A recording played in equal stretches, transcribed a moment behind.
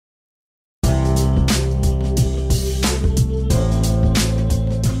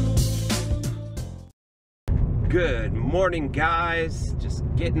Good morning, guys. Just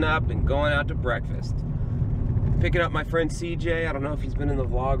getting up and going out to breakfast. Picking up my friend CJ. I don't know if he's been in the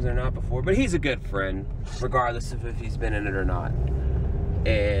vlogs or not before, but he's a good friend, regardless of if he's been in it or not.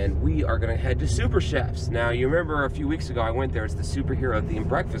 And we are gonna head to Super Chef's. Now, you remember a few weeks ago I went there. It's the superhero themed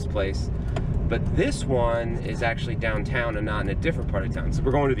breakfast place. But this one is actually downtown and not in a different part of town. So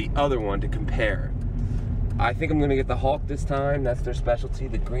we're going to the other one to compare. I think I'm gonna get the Hulk this time. That's their specialty,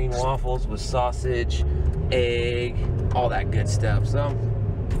 the green waffles with sausage, egg, all that good stuff. So,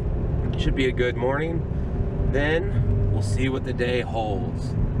 should be a good morning. Then, we'll see what the day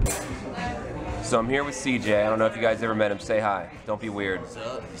holds. So I'm here with CJ. I don't know if you guys ever met him. Say hi. Don't be weird. What's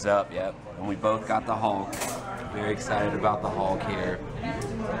up? What's up, yep. And we both got the Hulk. Very excited about the Hulk here.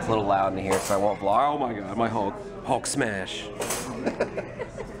 It's a little loud in here, so I won't vlog. Oh my god, my Hulk. Hulk smash.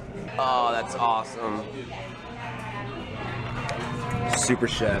 Oh, that's awesome. Super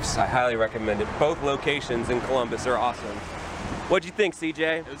Chefs. I highly recommend it. Both locations in Columbus are awesome. What'd you think,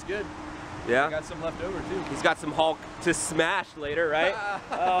 CJ? It was good. Yeah? I got some left over too. He's got some Hulk to smash later, right?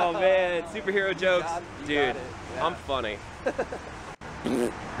 Oh man, superhero jokes. Dude, yeah. I'm funny.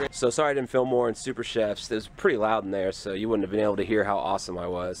 So sorry I didn't film more in Super Chefs. It was pretty loud in there, so you wouldn't have been able to hear how awesome I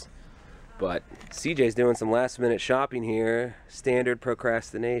was. But CJ's doing some last minute shopping here. Standard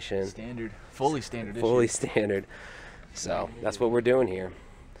procrastination. Standard. Fully standard. Fully standard. So that's what we're doing here.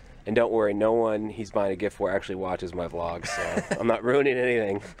 And don't worry, no one he's buying a gift for actually watches my vlogs, so I'm not ruining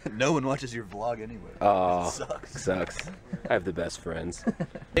anything. No one watches your vlog anyway. Oh, sucks. I have the best friends.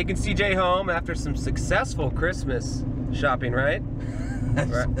 Taking CJ home after some successful Christmas shopping, right?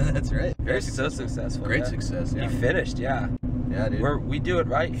 That's right. Very successful. Great yeah. success. Yeah. You finished, yeah. Yeah, dude. We do it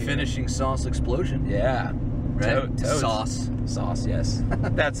right here. Finishing sauce explosion. Yeah. Right? Totes. Sauce, yes.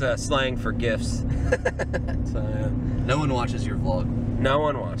 That's slang for gifts. So, yeah. No one watches your vlog. No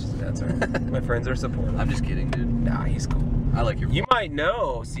one watches it, that's right. My friends are supportive. I'm just kidding, dude. Nah, he's cool. I like your vlog. You might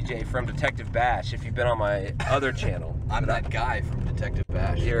know CJ from Detective Bash if you've been on my other channel. I'm that guy from Detective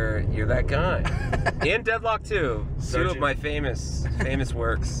Bash. You're that guy. And Deadlock 2. Two of my famous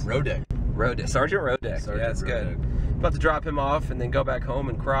works. Rodeck. Sergeant Rodeck. Yeah, that's good. About to drop him off and then go back home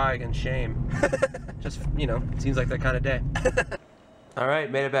and cry in shame. Just, you know, seems like that kind of day. All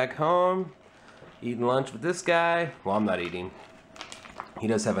right, made it back home. Eating lunch with this guy. Well, I'm not eating. He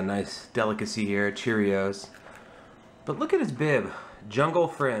does have a nice delicacy here, Cheerios. But look at his bib. Jungle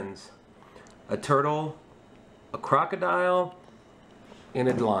Friends. A turtle, a crocodile, and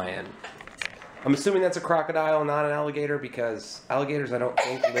a lion. I'm assuming that's a crocodile, not an alligator, because alligators I don't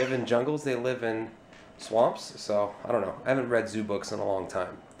think live in jungles. They live in swamps, so I don't know. I haven't read zoo books in a long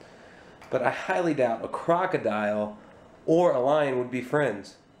time. But I highly doubt a crocodile or a lion would be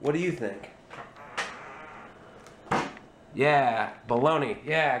friends. What do you think? Yeah, baloney.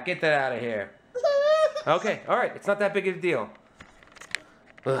 Yeah, get that out of here. Okay, alright, it's not that big of a deal.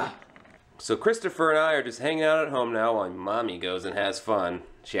 Ugh. So Christopher and I are just hanging out at home now while mommy goes and has fun.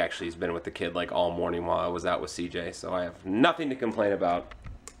 She actually has been with the kid like all morning while I was out with CJ, so I have nothing to complain about.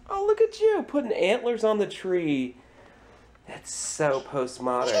 Oh, look at you, putting antlers on the tree. That's so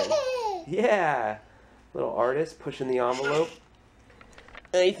postmodern. Yeah. Little artist pushing the envelope.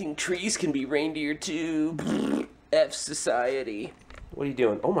 I think trees can be reindeer too. F society. What are you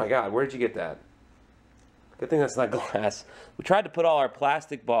doing? Oh my god, where did you get that? Good thing that's not glass. We tried to put all our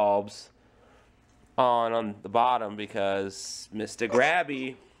plastic bulbs on the bottom because Mr.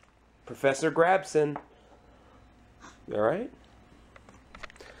 Grabby, Professor Grabson. You alright?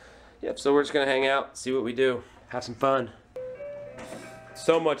 Yep, so we're just gonna hang out, see what we do, have some fun.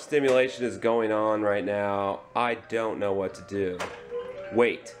 So much stimulation is going on right now, I don't know what to do.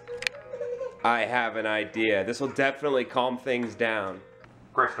 Wait, I have an idea. This will definitely calm things down.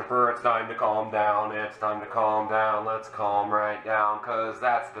 Christopher, it's time to calm down, it's time to calm down, let's calm right down, cause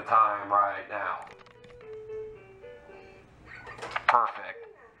that's the time right now. Perfect.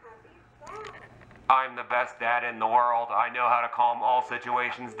 I'm the best dad in the world. I know how to calm all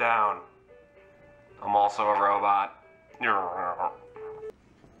situations down. I'm also a robot.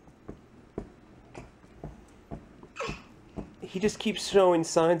 He just keeps showing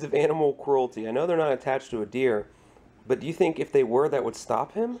signs of animal cruelty. I know they're not attached to a deer, but do you think if they were, that would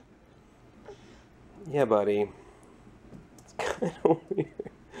stop him? Yeah, buddy. It's kind of weird.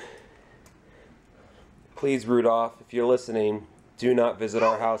 Please, Rudolph, if you're listening, do not visit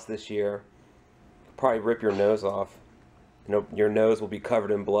our house this year. He'll probably rip your nose off. Your nose will be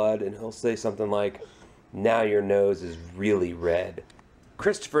covered in blood, and he'll say something like, "Now your nose is really red."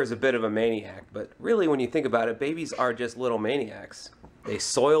 Christopher is a bit of a maniac, but really when you think about it, babies are just little maniacs. They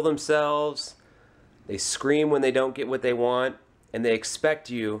soil themselves, they scream when they don't get what they want, and they expect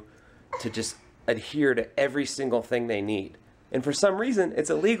you to just adhere to every single thing they need. And for some reason, it's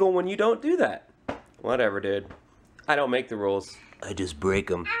illegal when you don't do that. Whatever, dude. I don't make the rules. I just break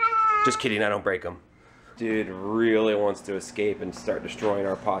them. Just kidding, I don't break them. Dude really wants to escape and start destroying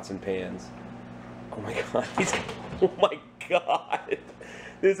our pots and pans. Oh my god, oh my god.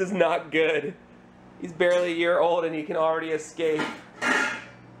 This is not good. He's barely a year old and he can already escape.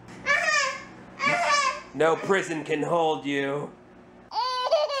 No prison can hold you.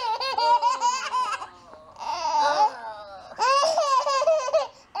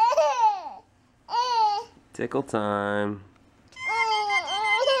 Tickle time.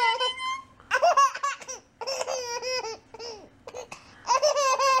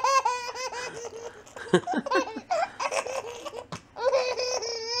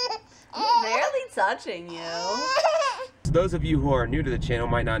 Barely touching you. So those of you who are new to the channel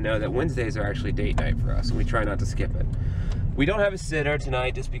might not know that Wednesdays are actually date night for us, and we try not to skip it. We don't have a sitter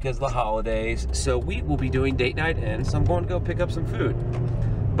tonight just because of the holidays, so we will be doing date night in, so I'm going to go pick up some food.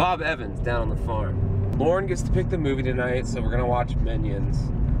 Bob Evans down on the farm. Lauren gets to pick the movie tonight, so we're gonna watch Minions.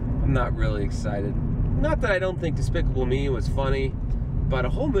 I'm not really excited. Not that I don't think Despicable Me was funny, but a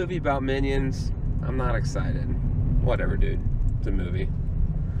whole movie about Minions, I'm not excited. Whatever, dude. It's a movie.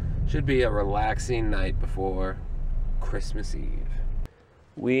 Should be a relaxing night before Christmas Eve.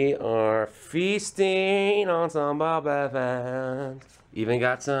 We are feasting on some Bob Evans. Even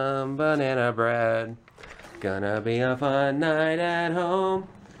got some banana bread. Gonna be a fun night at home.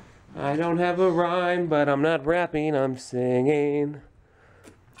 I don't have a rhyme, but I'm not rapping, I'm singing.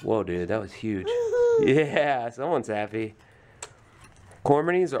 Whoa, dude, that was huge. Yeah, someone's happy.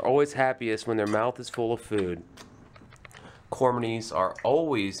 Cormorants are always happiest when their mouth is full of food. Cormorants are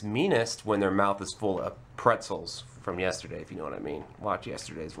always meanest when their mouth is full of pretzels from yesterday, if you know what I mean. Watch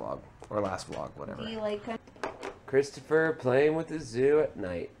yesterday's vlog, or last vlog, whatever. Do you like Christopher playing with the zoo at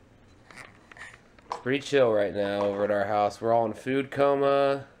night. It's pretty chill right now over at our house. We're all in food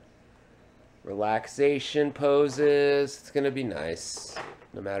coma. Relaxation poses. It's gonna be nice,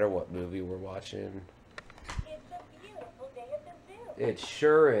 no matter what movie we're watching. It's a beautiful day at the zoo. It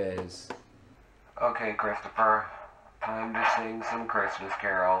sure is. Okay, Christopher. Time to sing some Christmas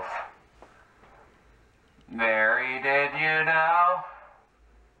carols. Mary, did you know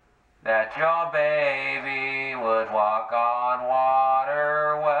that your baby would walk on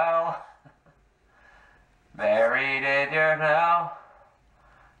water well? Mary, did you know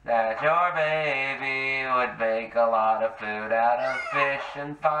that your baby would make a lot of food out of fish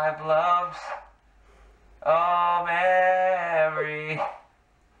and 5 loaves? Oh, Mary,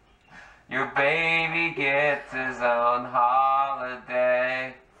 your baby gets his own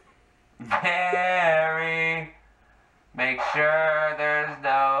holiday. Mary, make sure there's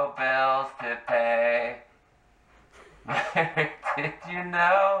no bills to pay. Mary, did you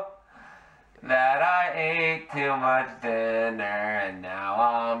know that I ate too much dinner and now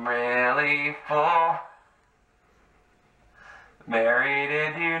I'm really full? Mary,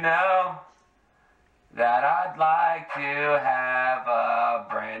 did you know that I'd like to have a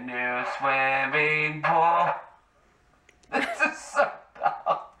brand new swimming pool? This is so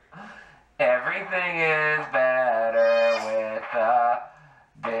dumb. Everything is better with a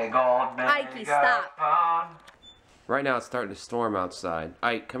big old Ikey, stop. megaphone. Right now it's starting to storm outside.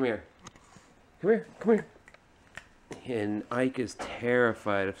 Ike, come here. Come here, come here. And Ike is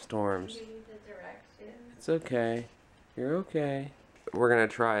terrified of storms. It's okay. You're okay. We're gonna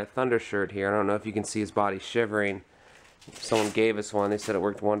try a thunder shirt here. I don't know if you can see his body shivering. Someone gave us one. They said it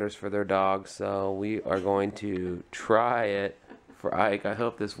worked wonders for their dog. So we are going to try it for Ike. I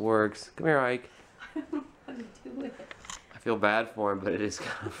hope this works. Come here, Ike. I don't know how to do it. I feel bad for him, but it is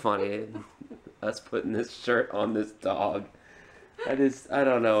kind of funny. Us putting this shirt on this dog. I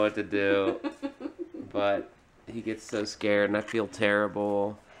don't know what to do. But he gets so scared and I feel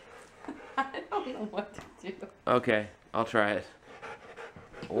terrible. I don't know what to do. Okay, I'll try it.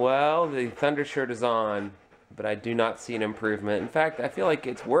 Well, the thunder shirt is on, but I do not see an improvement. In fact, I feel like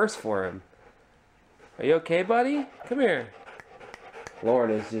it's worse for him. Are you okay, buddy? Come here.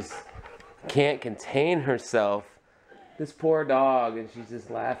 Lauren is just can't contain herself. This poor dog, and she's just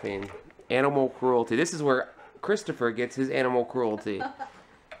laughing. Animal cruelty. This is where Christopher gets his animal cruelty.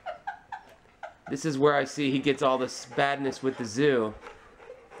 This is where I see he gets all this badness with the zoo.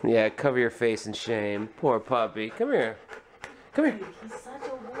 Yeah, cover your face in shame. Poor puppy. Come here. Come here. He's such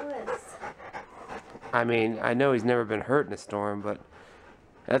a wuss. I mean, I know he's never been hurt in a storm, but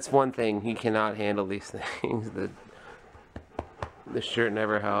that's one thing. He cannot handle these things. The shirt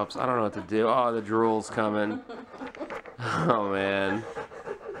never helps. I don't know what to do. Oh, the drool's coming. Oh, man.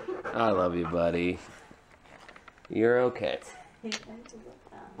 I love you, buddy. You're okay.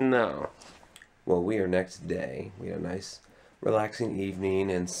 No. Well, we are next day. We had a nice, relaxing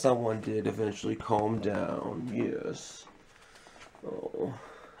evening, and someone did eventually calm down. Yes. Oh,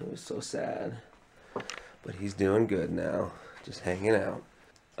 it was so sad. But he's doing good now, just hanging out.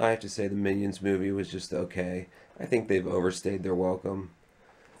 I have to say the Minions movie was just okay. I think they've overstayed their welcome.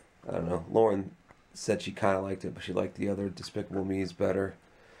 I don't know. Lauren said she kind of liked it, but she liked the other Despicable Me's better.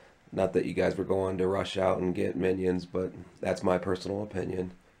 Not that you guys were going to rush out and get Minions, but that's my personal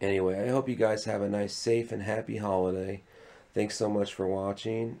opinion. Anyway, I hope you guys have a nice, safe, and happy holiday. Thanks so much for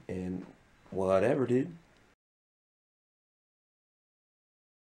watching, and whatever, dude.